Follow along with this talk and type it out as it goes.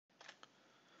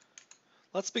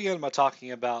Let's begin by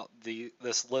talking about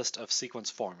this list of sequence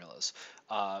formulas.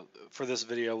 For this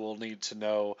video, we'll need to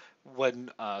know when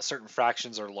certain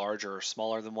fractions are larger or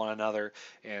smaller than one another,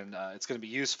 and it's going to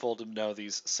be useful to know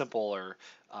these simpler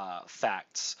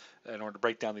facts in order to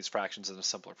break down these fractions into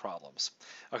simpler problems.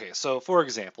 Okay, so for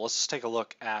example, let's just take a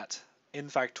look at n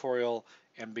factorial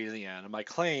and b to the n. And my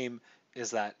claim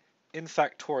is that n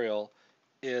factorial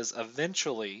is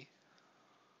eventually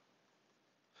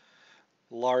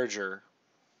larger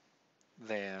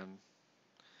than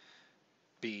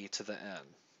b to the n.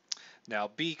 Now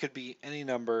b could be any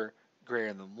number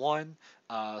greater than 1,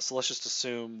 so let's just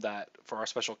assume that for our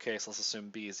special case, let's assume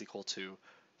b is equal to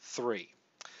 3.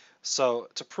 So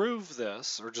to prove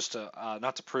this, or just to,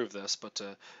 not to prove this, but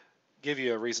to give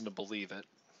you a reason to believe it,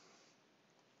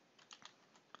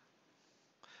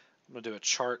 I'm going to do a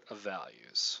chart of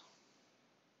values.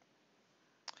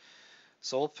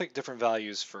 So we'll pick different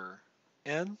values for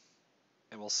n,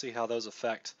 and we'll see how those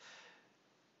affect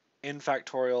n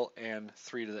factorial and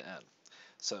 3 to the n.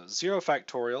 So 0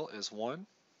 factorial is 1,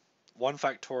 1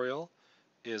 factorial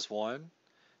is 1,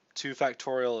 2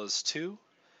 factorial is 2,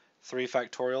 3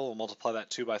 factorial, we'll multiply that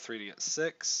 2 by 3 to get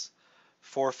 6,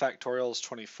 4 factorial is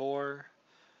 24,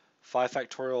 5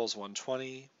 factorial is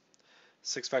 120,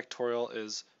 6 factorial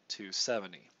is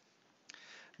 270.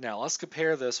 Now let's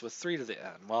compare this with 3 to the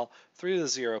n. Well, 3 to the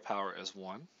 0 power is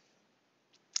 1,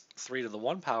 3 to the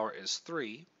 1 power is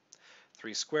 3,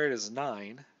 3 squared is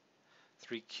 9,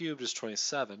 3 cubed is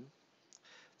 27,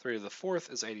 3 to the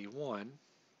 4th is 81,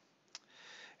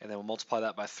 and then we'll multiply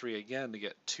that by 3 again to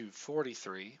get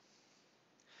 243.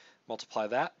 Multiply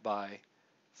that by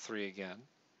 3 again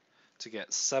to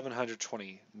get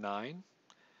 729.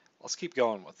 Let's keep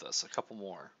going with this, a couple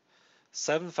more.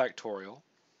 7 factorial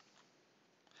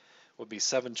would be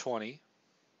 720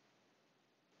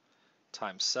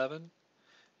 times 7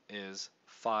 is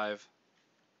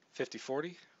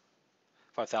 5040.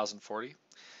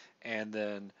 And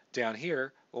then down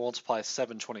here, we'll multiply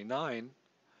 729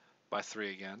 by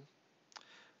 3 again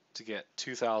to get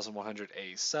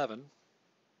 2187.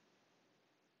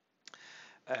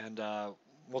 And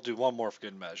we'll do one more for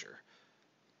good measure.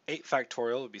 8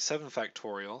 factorial would be 7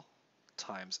 factorial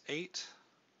times 8,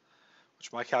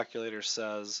 which my calculator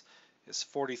says is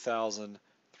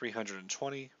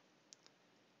 40,320.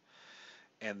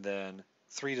 And then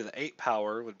 3 to the 8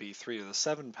 power would be 3 to the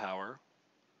 7 power,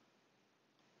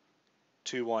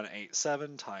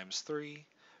 2187 times 3,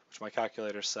 which my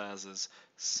calculator says is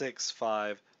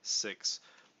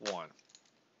 6561.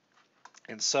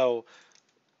 And so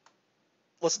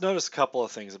let's notice a couple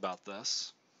of things about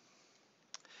this.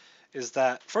 Is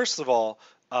that, first of all,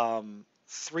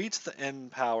 3 to the n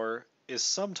power is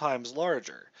sometimes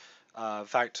larger. In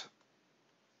fact,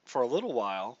 for a little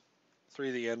while, 3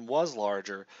 to the n was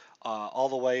larger, all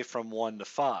the way from 1 to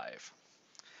 5.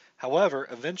 However,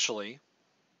 eventually,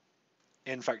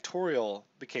 n factorial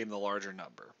became the larger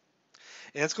number.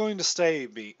 And it's going to stay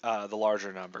the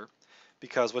larger number,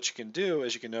 because what you can do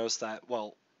is you can notice that,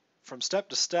 well, from step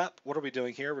to step, what are we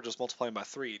doing here? We're just multiplying by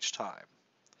 3 each time.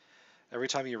 Every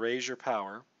time you raise your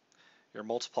power, you're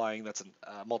multiplying, that's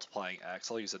multiplying x.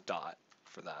 I'll use a dot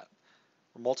for that.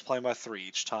 We're multiplying by 3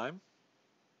 each time.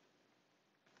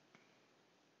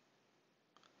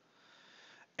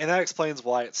 And that explains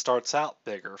why it starts out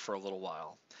bigger for a little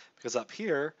while. Because up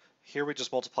here we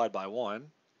just multiplied by 1.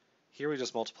 Here we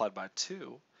just multiplied by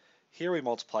 2. Here we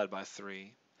multiplied by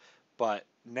 3. But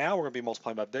now we're going to be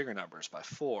multiplying by bigger numbers, by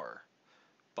 4,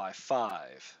 by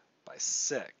 5, by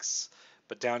 6.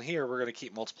 But down here we're going to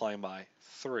keep multiplying by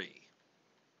 3.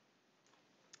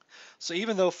 So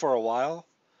even though for a while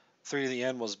 3 to the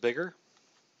n was bigger,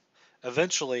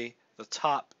 eventually the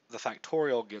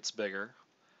factorial gets bigger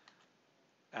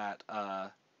at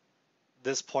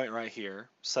this point right here.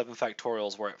 7 factorial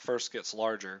is where it first gets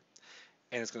larger,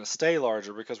 and it's going to stay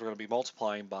larger because we're going to be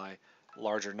multiplying by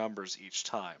larger numbers each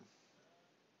time.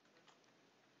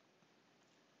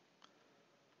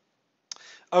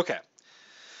 Okay,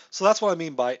 so that's what I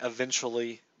mean by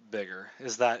eventually bigger,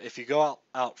 is that if you go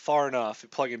out far enough, you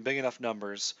plug in big enough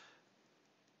numbers,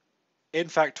 n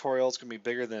factorial is going to be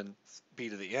bigger than b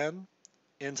to the n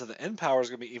to the n power is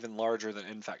going to be even larger than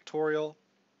n factorial.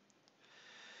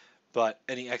 But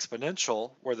any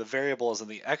exponential, where the variable is in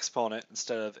the exponent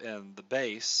instead of in the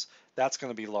base, that's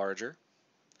going to be larger.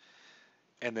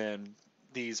 And then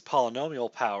these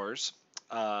polynomial powers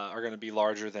are going to be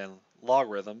larger than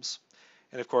logarithms.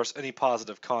 And of course, any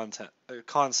positive constant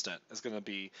is going to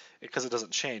be, because it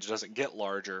doesn't change, it doesn't get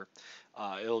larger,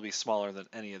 it'll be smaller than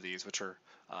any of these, which are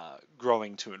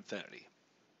growing to infinity.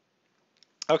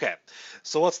 Okay,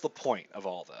 so what's the point of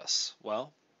all this?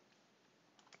 Well,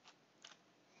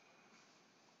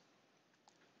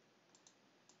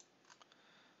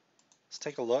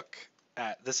 take a look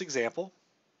at this example.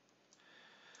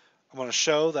 I'm going to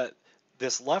show that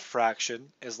this left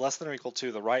fraction is less than or equal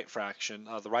to the right fraction,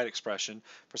 the right expression,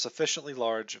 for sufficiently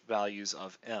large values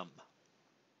of m.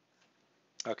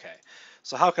 Okay,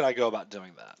 so how could I go about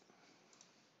doing that?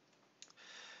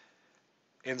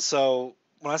 And so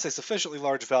when I say sufficiently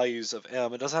large values of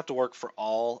m, it doesn't have to work for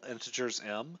all integers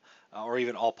m, or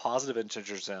even all positive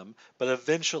integers m, but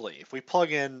eventually, if we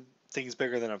plug in things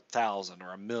bigger than 1,000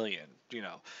 or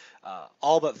 1,000,000,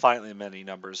 all but finitely many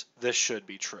numbers, this should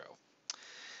be true.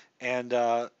 And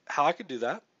how I could do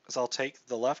that is I'll take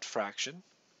the left fraction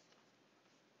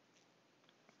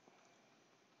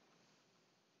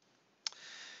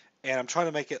and I'm trying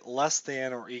to make it less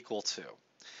than or equal to.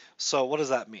 So what does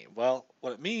that mean? Well,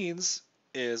 what it means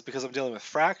is, because I'm dealing with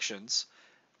fractions,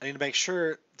 I need to make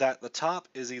sure that the top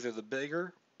is either the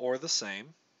bigger or the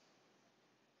same,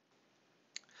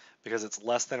 because it's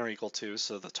less than or equal to,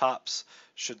 so the tops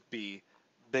should be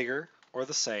bigger or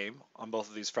the same on both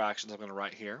of these fractions I'm going to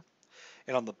write here.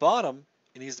 And on the bottom,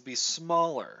 it needs to be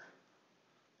smaller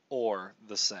or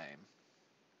the same.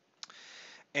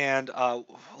 And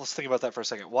let's think about that for a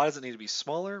second. Why does it need to be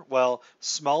smaller? Well,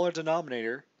 smaller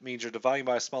denominator means you're dividing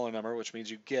by a smaller number, which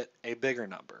means you get a bigger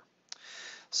number.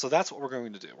 So that's what we're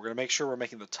going to do. We're going to make sure we're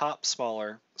making the top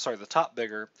the top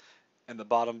bigger and the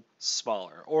bottom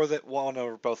smaller, or that one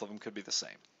over both of them could be the same.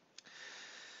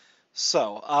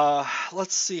 So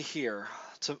let's see here.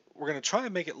 We're going to try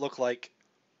and make it look like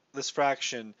this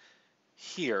fraction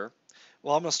here.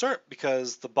 Well, I'm going to start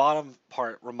because the bottom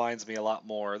part reminds me a lot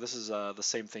more. This is the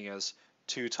same thing as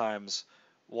 2 times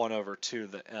 1 over 2 to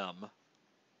the m,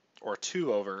 or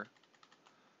 2 over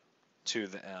 2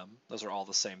 to the m. Those are all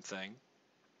the same thing.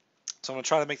 So I'm going to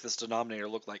try to make this denominator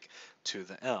look like 2 to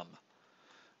the m.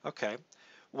 Okay,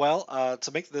 well,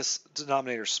 to make this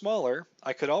denominator smaller,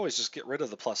 I could always just get rid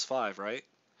of the plus 5, right?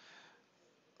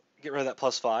 Get rid of that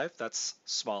plus 5, that's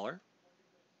smaller.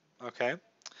 Okay,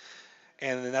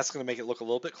 and then that's going to make it look a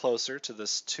little bit closer to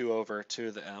this 2 over 2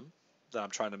 to the m that I'm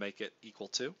trying to make it equal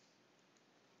to.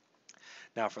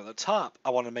 Now for the top, I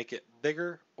want to make it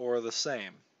bigger or the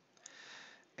same.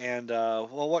 And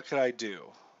well, what could I do?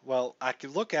 Well, I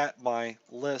could look at my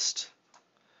list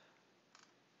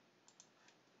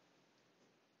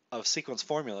of sequence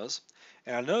formulas,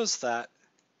 and I notice that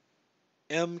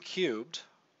m cubed,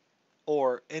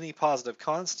 or any positive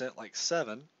constant like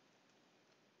 7,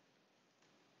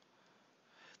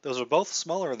 those are both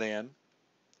smaller than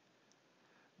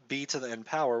b to the n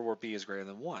power, where b is greater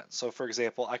than 1. So for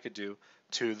example, I could do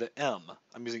 2 to the m.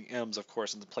 I'm using m's, of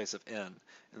course, in the place of n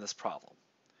in this problem.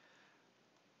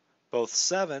 Both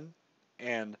 7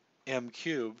 and m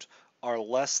cubed are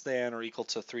less than or equal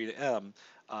to 3 to m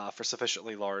for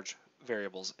sufficiently large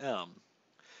variables m.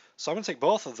 So I'm going to take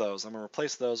both of those. I'm going to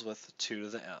replace those with 2 to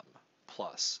the m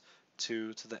plus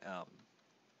 2 to the m.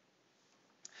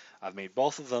 I've made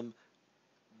both of them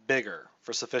bigger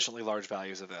for sufficiently large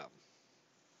values of m.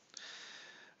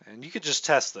 And you could just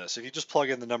test this. If you just plug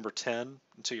in the number 10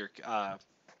 into your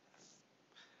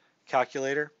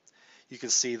calculator, you can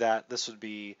see that this would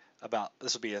be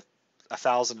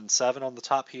 1,007 on the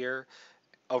top here.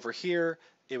 Over here,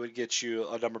 it would get you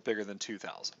a number bigger than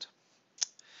 2,000.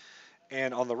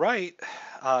 And on the right,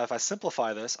 if I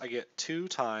simplify this, I get 2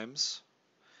 times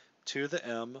 2 to the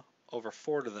m over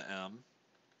 4 to the m.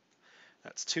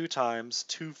 That's 2 times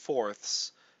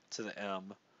 2/4 to the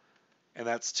m, and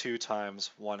that's 2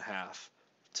 times 1/2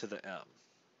 to the m.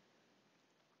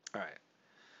 All right,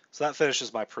 so that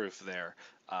finishes my proof there,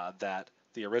 that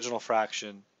the original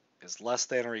fraction is less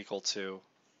than or equal to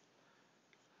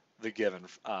the given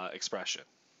expression.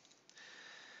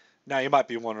 Now you might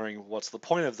be wondering, what's the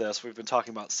point of this? We've been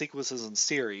talking about sequences and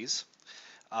series.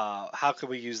 How can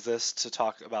we use this to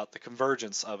talk about the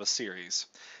convergence of a series?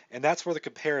 And that's where the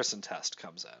comparison test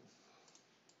comes in.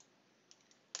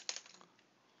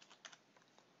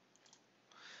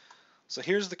 So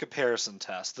here's the comparison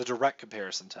test, the direct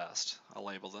comparison test. I'll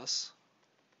label this.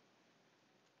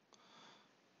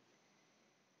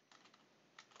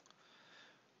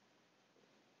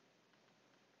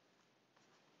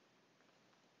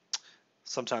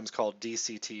 Sometimes called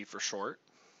DCT for short.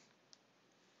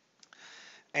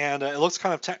 And it looks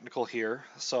kind of technical here,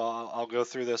 so I'll go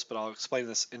through this, but I'll explain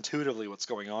this intuitively what's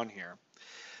going on here.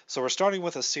 So we're starting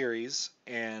with a series,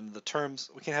 and the terms,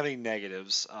 we can't have any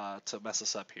negatives to mess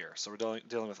us up here. So we're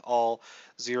dealing with all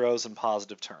zeros and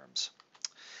positive terms.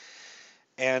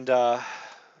 And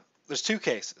there's two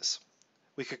cases.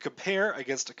 We could compare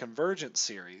against a convergent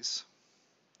series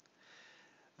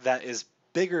that is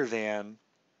bigger than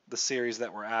the series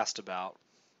that we're asked about.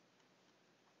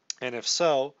 And if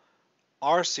so,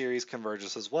 our series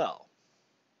converges as well.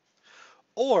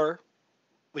 Or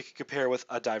we could compare with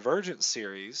a divergent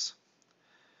series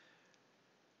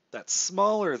that's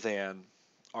smaller than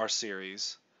our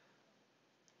series,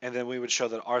 and then we would show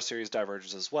that our series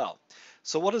diverges as well.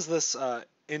 So what is this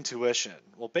intuition?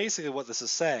 Well, basically what this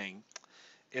is saying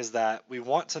is that we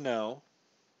want to know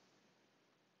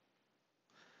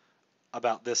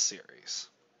about this series.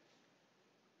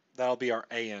 That'll be our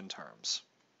AN terms.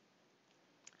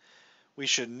 We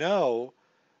should know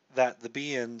that the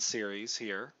BN series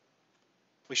here,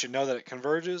 we should know that it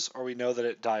converges or we know that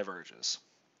it diverges.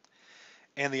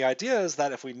 And the idea is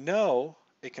that if we know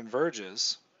it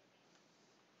converges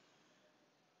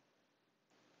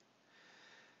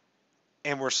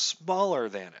and we're smaller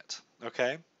than it,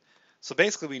 okay? So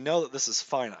basically we know that this is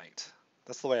finite.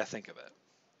 That's the way I think of it.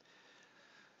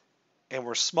 And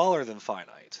we're smaller than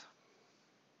finite.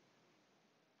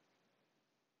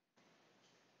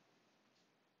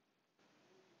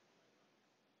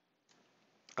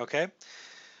 Okay?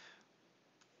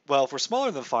 Well, if we're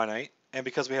smaller than finite, and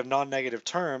because we have non-negative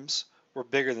terms, we're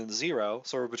bigger than 0,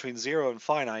 so we're between 0 and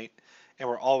finite, and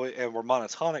we're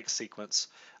monotonic sequence,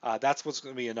 that's what's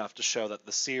going to be enough to show that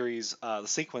the series, the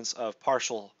sequence of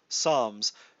partial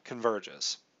sums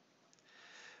converges.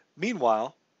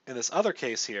 Meanwhile, in this other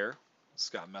case here, it's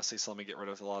got messy, so let me get rid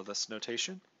of a lot of this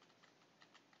notation.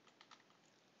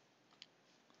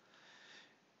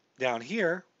 Down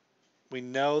here, we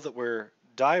know that we're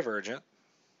divergent,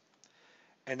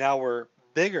 and now we're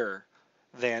bigger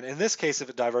than, in this case, if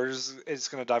it diverges, it's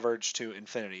going to diverge to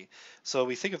infinity. So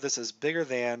we think of this as bigger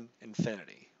than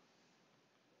infinity,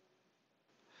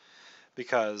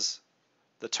 because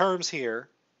the terms here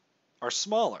are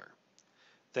smaller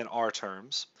than our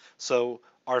terms. So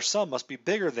our sum must be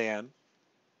bigger than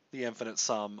the infinite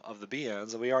sum of the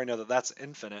BNs, and we already know that that's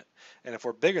infinite. And if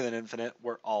we're bigger than infinite,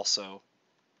 we're also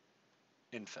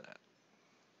infinite.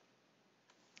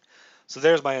 So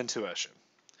there's my intuition.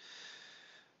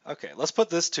 Okay, let's put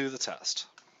this to the test.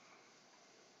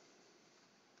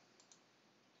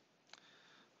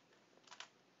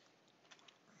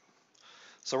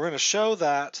 So we're going to show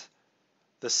that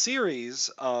the series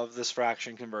of this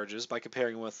fraction converges by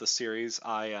comparing with the series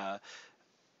I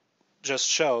just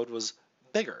showed was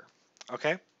bigger.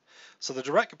 Okay, so the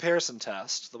direct comparison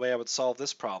test, the way I would solve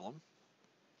this problem,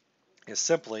 is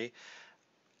simply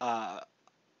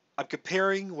I'm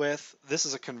comparing with, this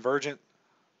is a convergent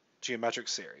geometric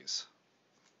series,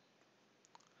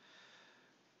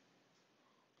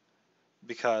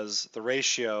 because the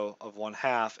ratio of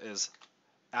 1/2 is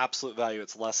absolute value,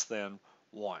 it's less than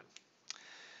 1.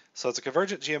 So it's a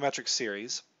convergent geometric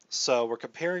series. So we're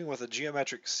comparing with a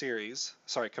convergent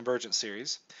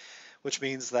series, which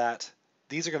means that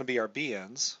these are going to be our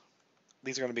BNs,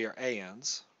 these are going to be our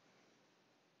ANs,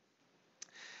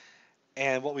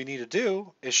 and what we need to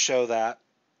do is show that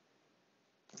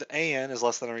the AN is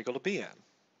less than or equal to BN.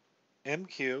 M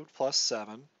cubed plus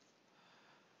 7,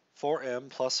 4M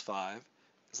plus 5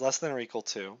 is less than or equal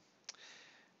to,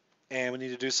 and we need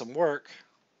to do some work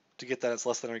to get that it's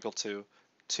less than or equal to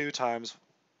 2 times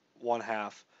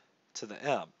 1/2 to the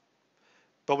M.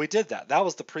 But we did that. That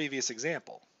was the previous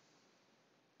example.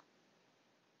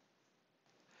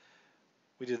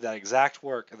 We did that exact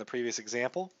work in the previous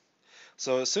example.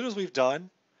 So as soon as we've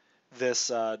done this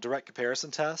direct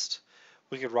comparison test,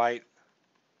 we could write,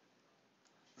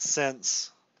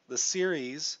 since the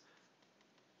series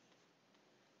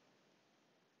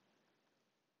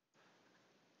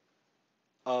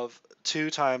of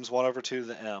 2 times 1/2 to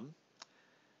the M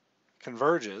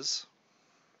converges,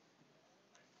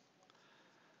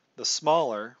 the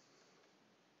smaller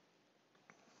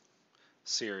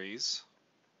series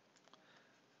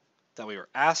that we were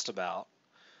asked about,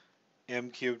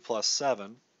 M cubed plus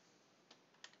 7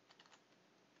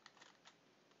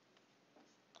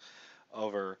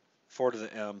 over 4 to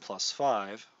the M plus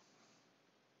 5,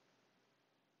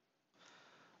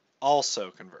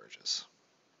 also converges.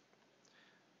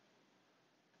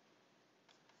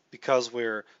 Because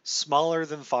we're smaller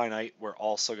than finite, we're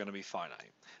also going to be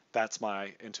finite. That's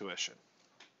my intuition.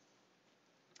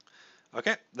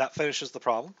 Okay, that finishes the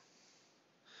problem.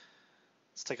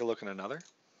 Let's take a look at another.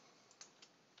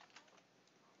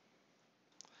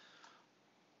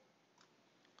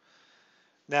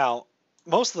 Now,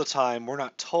 most of the time, we're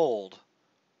not told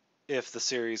if the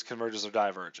series converges or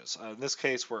diverges. In this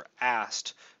case, we're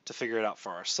asked to figure it out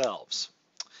for ourselves.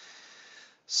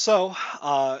 So,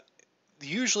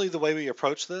 usually the way we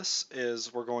approach this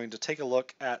is we're going to take a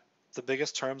look at the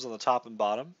biggest terms on the top and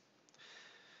bottom.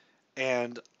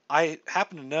 And I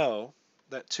happen to know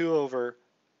that 2 over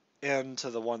n to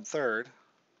the 1/3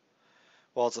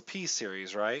 Well, it's a p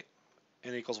series, right?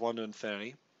 N equals 1 to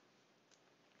infinity.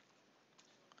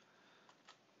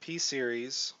 P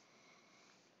series,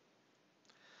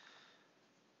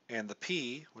 and the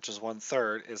p, which is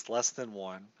 1/3, is less than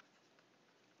 1.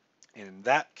 And in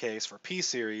that case, for p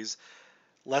series,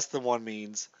 less than 1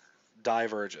 means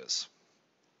diverges.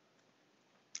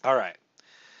 All right.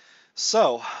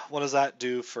 So what does that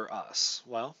do for us?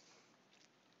 Well,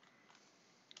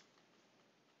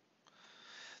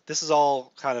 this is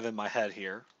all kind of in my head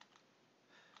here.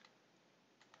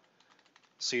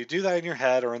 So you do that in your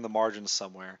head or in the margins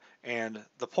somewhere. And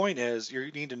the point is,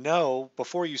 you need to know,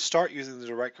 before you start using the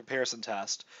direct comparison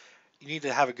test, you need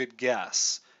to have a good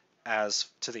guess as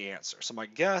to the answer. So my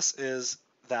guess is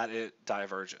that it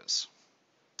diverges.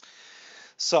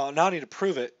 So now I need to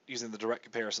prove it using the direct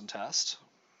comparison test.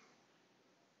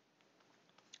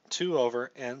 2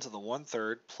 over n to the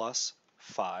 1/3 plus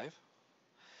 5.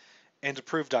 And to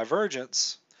prove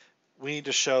divergence, we need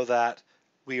to show that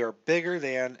we are bigger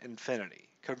than infinity.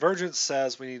 Convergence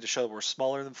says we need to show that we're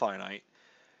smaller than finite.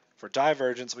 For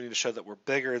divergence, we need to show that we're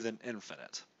bigger than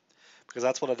infinite, because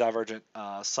that's what a divergent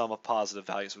sum of positive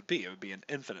values would be. It would be an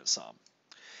infinite sum.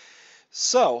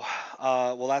 So,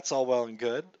 well, that's all well and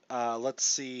good. Let's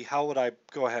see, how would I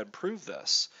go ahead and prove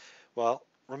this? Well,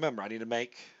 remember, I need to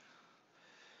make,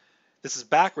 this is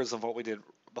backwards of what we did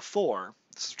before.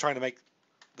 This is trying to make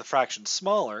the fraction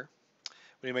smaller.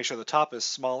 We need to make sure the top is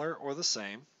smaller or the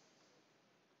same.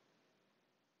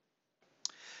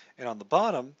 And on the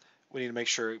bottom, we need to make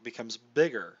sure it becomes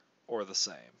bigger or the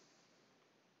same.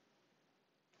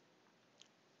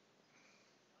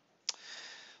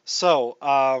 So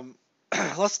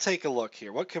let's take a look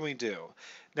here. What can we do?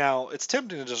 Now, it's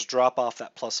tempting to just drop off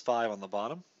that plus 5 on the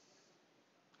bottom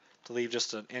to leave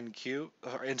just an NQ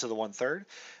or into the 1/3.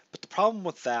 But the problem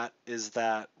with that is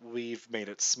that we've made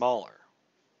it smaller.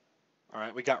 All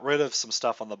right, we got rid of some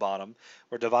stuff on the bottom.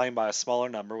 We're dividing by a smaller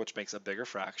number, which makes a bigger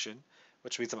fraction,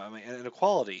 which means that my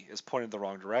inequality is pointed in the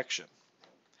wrong direction.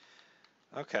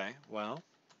 Okay, well,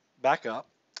 back up.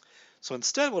 So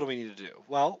instead, what do we need to do?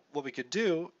 Well, what we could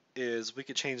do is we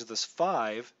could change this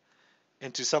 5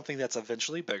 into something that's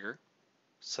eventually bigger,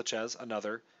 such as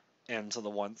another n to the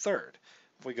 1/3.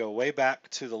 If we go way back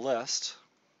to the list,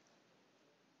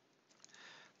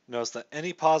 notice that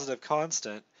any positive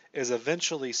constant is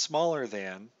eventually smaller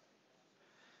than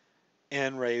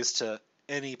n raised to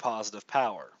any positive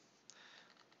power.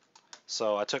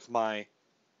 So I took my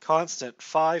constant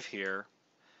 5 here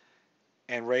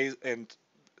and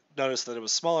notice that it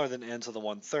was smaller than n to the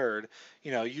 1/3.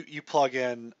 You know, you plug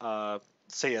in,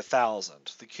 say,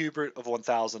 1,000. The cube root of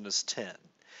 1,000 is 10.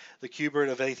 The cube root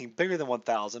of anything bigger than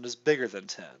 1,000 is bigger than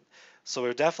 10. So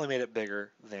we've definitely made it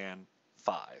bigger than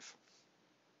 5.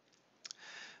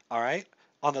 All right.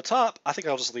 On the top, I think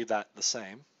I'll just leave that the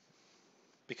same,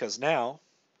 because now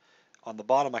on the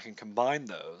bottom I can combine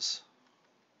those,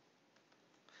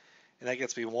 and that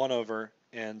gets me 1 over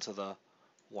n to the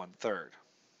 1/3.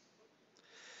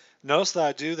 Notice that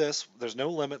I do this, there's no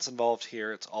limits involved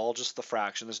here, it's all just the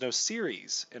fraction. There's no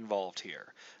series involved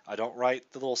here. I don't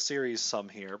write the little series sum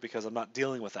here because I'm not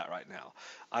dealing with that right now.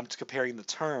 I'm comparing the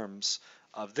terms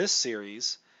of this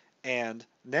series, and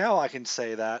now I can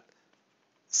say that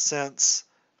since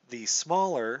the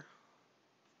smaller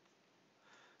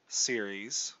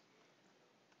series,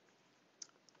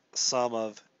 sum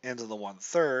of n to the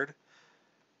 1/3,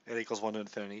 it equals 1 to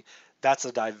infinity, that's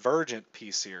a divergent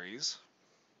p-series.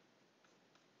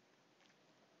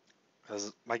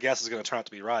 Because my guess is going to turn out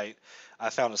to be right. I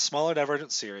found a smaller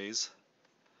divergent series.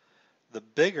 The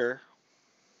bigger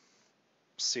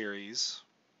series,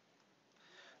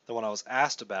 the one I was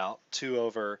asked about, 2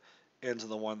 over n to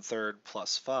the 1/3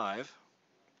 plus 5,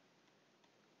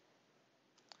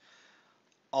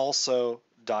 also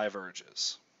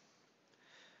diverges.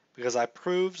 Because I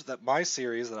proved that my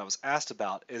series that I was asked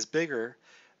about is bigger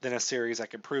than a series I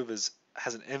can prove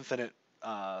has an infinite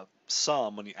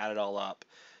sum when you add it all up.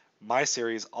 My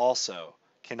series also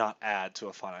cannot add to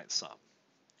a finite sum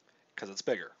because it's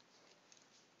bigger.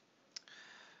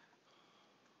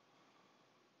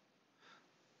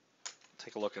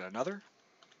 Take a look at another.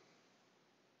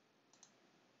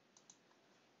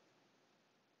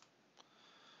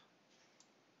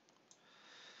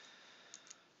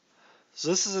 So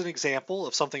this is an example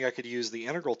of something I could use the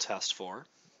integral test for.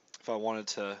 If I wanted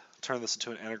to turn this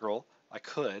into an integral, I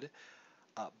could.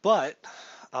 But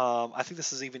I think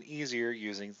this is even easier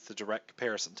using the direct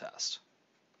comparison test.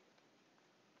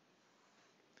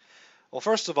 Well,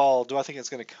 first of all, do I think it's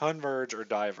going to converge or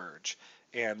diverge?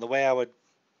 And the way I would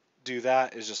do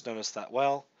that is just notice that,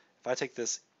 well, if I take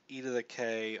this e to the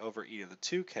k over e to the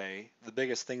 2k, the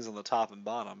biggest things on the top and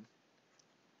bottom,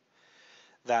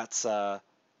 that's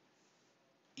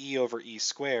e over e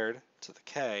squared to the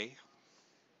k.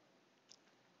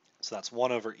 So that's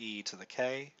 1 over e to the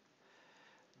k.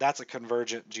 That's a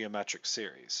convergent geometric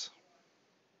series.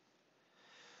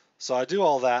 So I do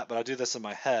all that, but I do this in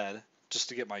my head just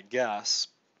to get my guess.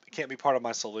 It can't be part of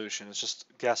my solution. It's just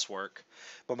guesswork.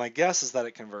 But my guess is that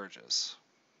it converges.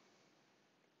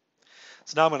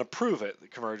 So now I'm going to prove it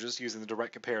converges using the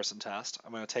direct comparison test.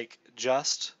 I'm going to take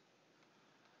just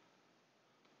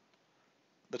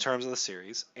the terms of the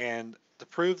series, and to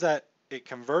prove that it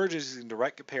converges using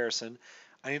direct comparison,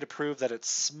 I need to prove that it's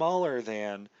smaller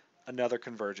than another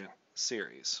convergent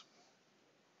series.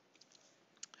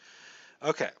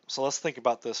 Okay, so let's think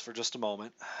about this for just a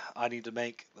moment. I need to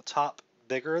make the top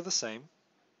bigger or the same.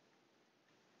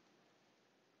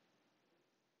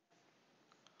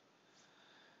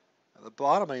 The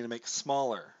bottom I need to make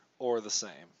smaller or the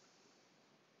same.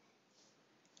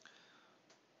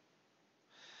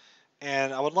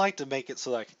 And I would like to make it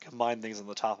so that I can combine things on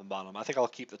the top and bottom. I think I'll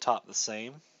keep the top the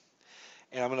same,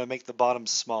 and I'm going to make the bottom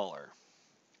smaller.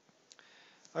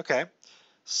 Okay,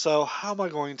 so how am I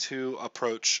going to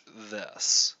approach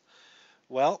this?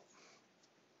 Well,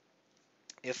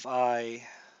 if I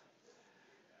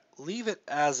leave it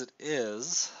as it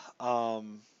is, I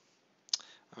mean,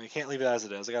 I can't leave it as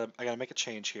it is. I gotta make a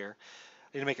change here.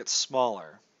 I need to make it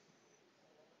smaller.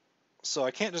 So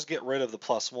I can't just get rid of the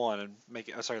 +1 and make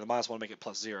it, sorry, the -1 and make it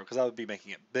 +0, because that would be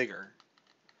making it bigger.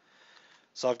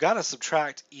 So I've got to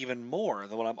subtract even more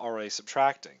than what I'm already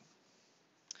subtracting.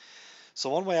 So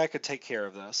one way I could take care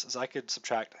of this is I could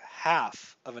subtract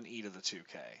half of an e to the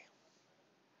 2k.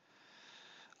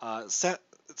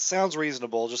 It sounds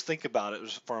reasonable. Just think about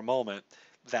it for a moment.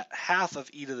 That half of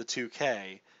e to the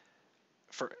 2k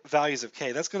for values of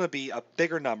k, that's going to be a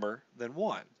bigger number than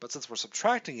 1. But since we're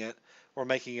subtracting it, we're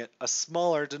making it a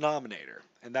smaller denominator,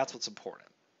 and that's what's important.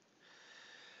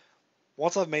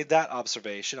 Once I've made that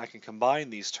observation, I can combine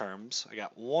these terms. I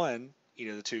got 1 e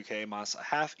to the 2k minus a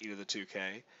half e to the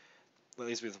 2k. That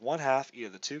leaves me with 1/2 e to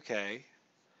the 2k,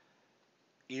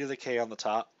 e to the k on the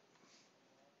top,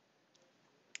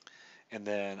 and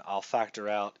then I'll factor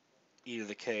out e to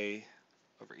the k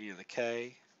over e to the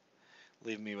k,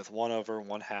 leaving me with 1 over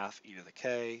 1/2 e to the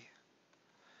k,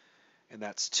 and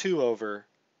that's 2 over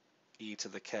e to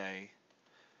the k,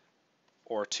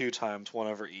 or 2 times 1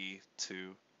 over e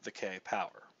to the k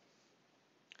power.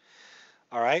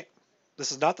 All right,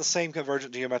 this is not the same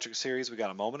convergent geometric series we got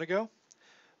a moment ago,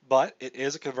 but it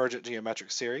is a convergent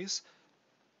geometric series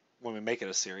when we make it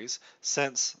a series.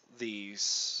 Since the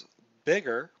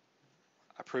bigger,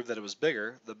 I proved that it was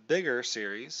bigger, the bigger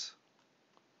series,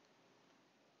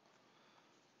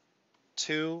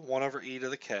 2, 1 over e to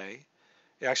the k.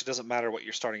 It actually doesn't matter what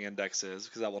your starting index is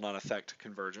because that will not affect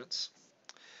convergence,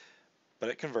 but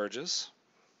it converges.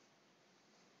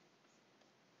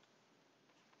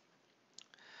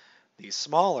 The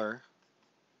smaller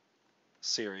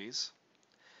series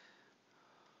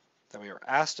that we were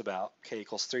asked about, k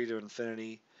equals 3 to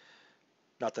infinity,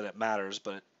 not that it matters,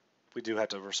 but we do have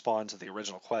to respond to the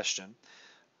original question,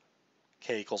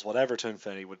 k equals whatever to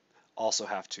infinity would also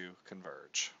have to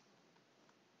converge.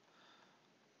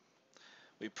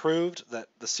 We proved that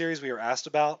the series we were asked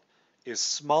about is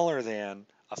smaller than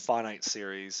a finite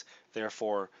series,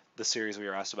 therefore the series we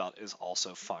were asked about is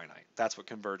also finite. That's what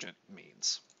convergent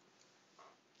means.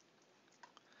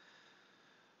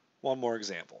 One more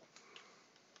example.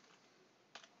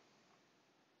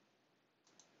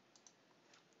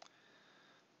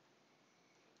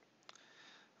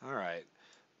 All right.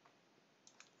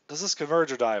 Does this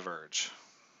converge or diverge?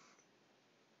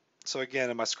 So again,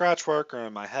 in my scratch work or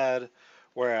in my head,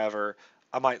 wherever,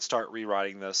 I might start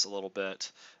rewriting this a little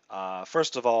bit.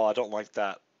 First of all, I don't like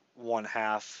that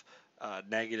 1/2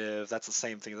 negative. That's the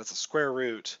same thing. That's a square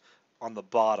root on the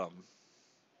bottom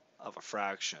of a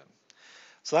fraction.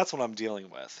 So that's what I'm dealing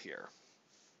with here.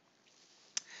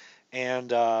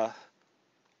 And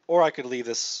or I could leave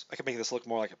this, I could make this look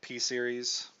more like a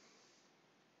p-series.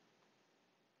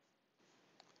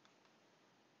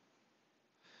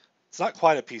 It's not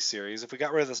quite a p-series. If we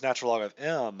got rid of this natural log of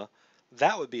m,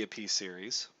 that would be a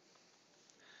p-series.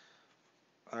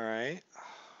 All right.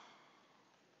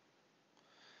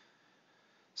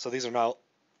 So these are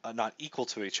not equal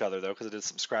to each other though, because I did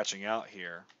some scratching out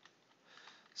here.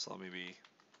 So let me be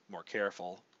more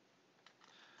careful.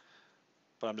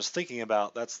 But I'm just thinking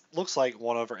about, that looks like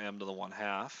 1 over m to the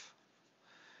 1/2,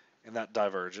 and that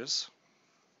diverges.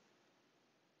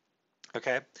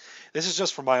 Okay, this is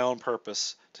just for my own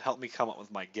purpose to help me come up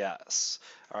with my guess.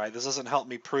 All right, this doesn't help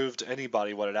me prove to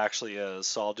anybody what it actually is,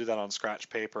 so I'll do that on scratch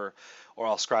paper or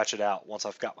I'll scratch it out once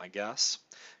I've got my guess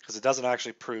because it doesn't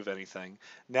actually prove anything.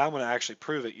 Now I'm going to actually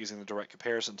prove it using the direct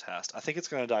comparison test. I think it's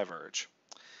going to diverge.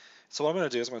 So what I'm going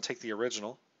to do is I'm going to take the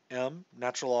original m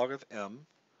natural log of m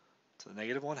to the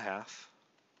negative 1/2.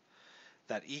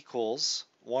 That equals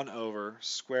 1 over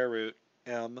square root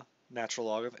m natural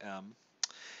log of m.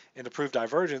 And to prove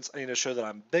divergence, I need to show that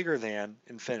I'm bigger than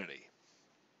infinity.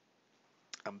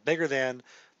 I'm bigger than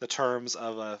the terms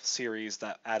of a series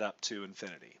that add up to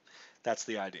infinity. That's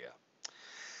the idea.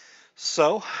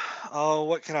 So,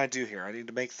 what can I do here? I need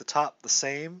to make the top the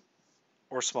same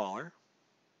or smaller.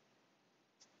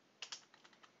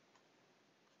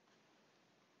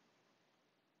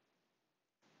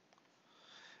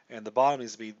 And the bottom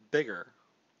needs to be bigger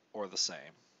or the same.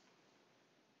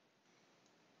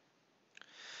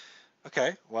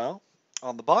 Okay, well,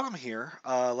 on the bottom here,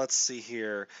 let's see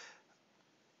here.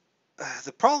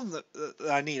 The problem that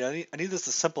I need this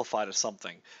to simplify to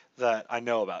something that I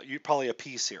know about. Probably a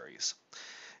p-series.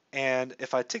 And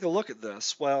if I take a look at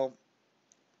this, well,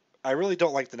 I really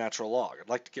don't like the natural log. I'd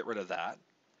like to get rid of that.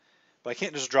 But I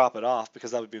can't just drop it off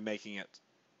because that would be making it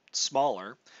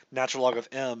smaller. Natural log of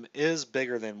m is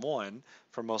bigger than 1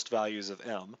 for most values of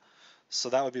m. So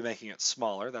that would be making it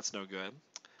smaller. That's no good.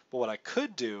 But what I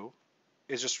could do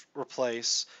is just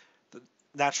replace the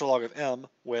natural log of m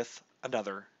with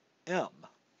another m.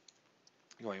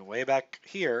 Going way back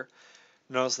here,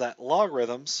 notice that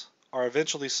logarithms are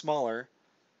eventually smaller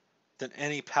than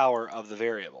any power of the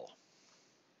variable.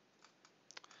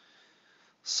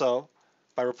 So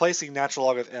by replacing natural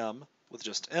log of m with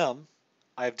just m,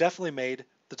 I have definitely made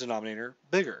the denominator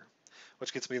bigger,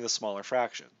 which gets me the smaller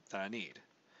fraction that I need.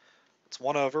 It's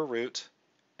 1 over root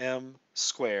m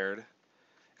squared,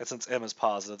 and since m is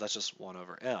positive, that's just 1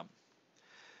 over m.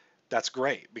 That's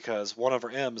great because 1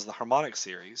 over m is the harmonic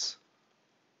series.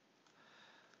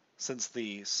 Since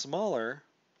the smaller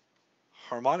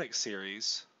harmonic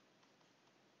series,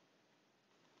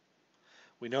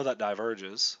 we know that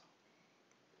diverges.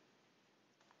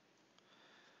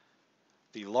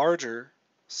 The larger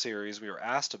series we were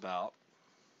asked about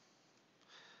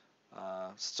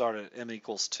started at m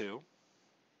equals 2,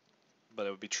 but it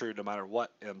would be true no matter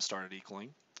what m started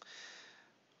equaling.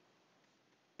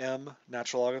 M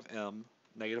natural log of m,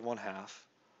 negative 1/2,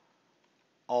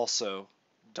 also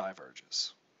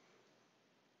diverges.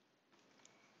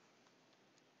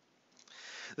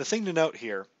 The thing to note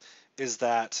here is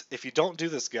that if you don't do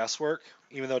this guesswork,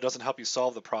 even though it doesn't help you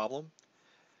solve the problem,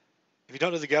 if you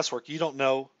don't do the guesswork, you don't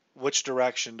know which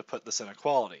direction to put this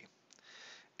inequality.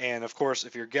 And of course,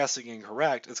 if you're guessing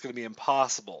incorrect, it's going to be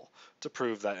impossible to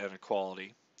prove that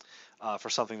inequality for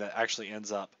something that actually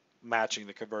ends up matching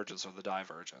the convergence or the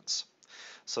divergence.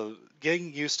 So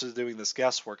getting used to doing this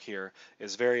guesswork here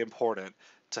is very important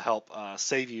to help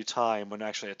save you time when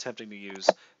actually attempting to use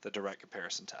the direct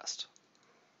comparison test.